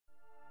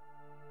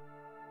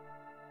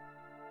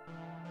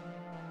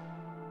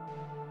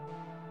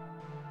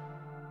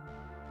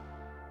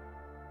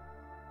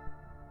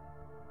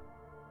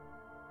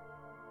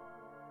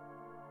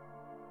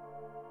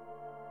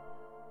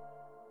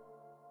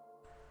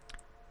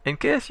In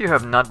case you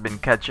have not been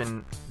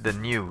catching the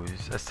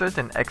news, a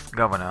certain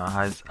ex-governor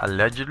has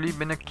allegedly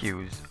been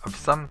accused of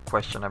some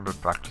questionable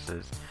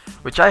practices,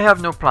 which I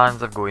have no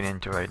plans of going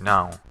into right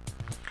now.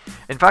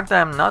 In fact, I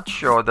am not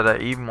sure that I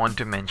even want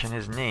to mention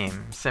his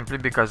name, simply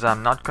because I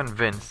am not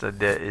convinced that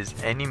there is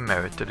any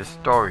merit to the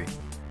story.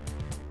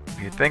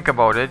 If you think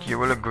about it, you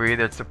will agree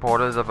that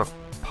supporters of a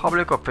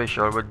public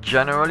official would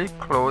generally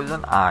close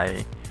an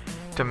eye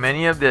to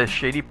many of their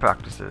shady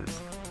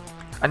practices,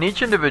 and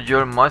each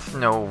individual must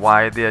know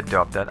why they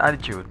adopt that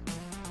attitude.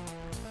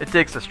 It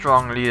takes a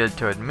strong leader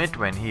to admit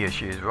when he or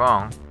she is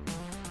wrong,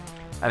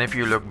 and if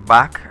you look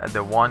back at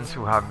the ones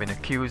who have been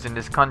accused in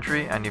this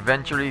country and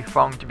eventually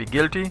found to be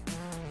guilty,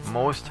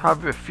 most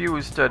have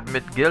refused to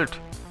admit guilt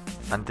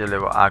until they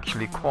were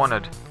actually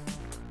cornered.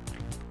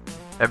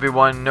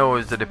 Everyone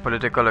knows that the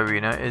political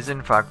arena is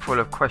in fact full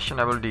of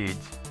questionable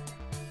deeds.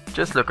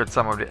 Just look at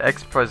some of the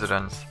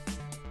ex-presidents,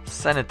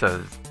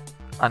 senators,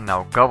 and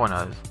now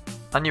governors,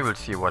 and you will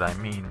see what I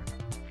mean.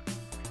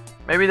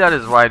 Maybe that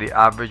is why the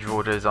average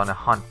voter is on a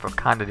hunt for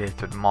candidates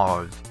with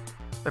morals,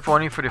 if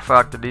only for the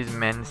fact that these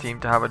men seem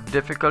to have a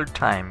difficult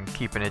time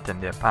keeping it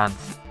in their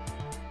pants.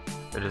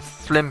 It is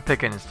slim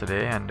pickings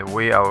today, and the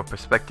way our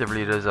prospective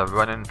leaders are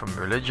running from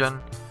religion,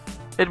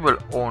 it will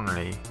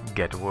only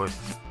get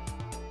worse.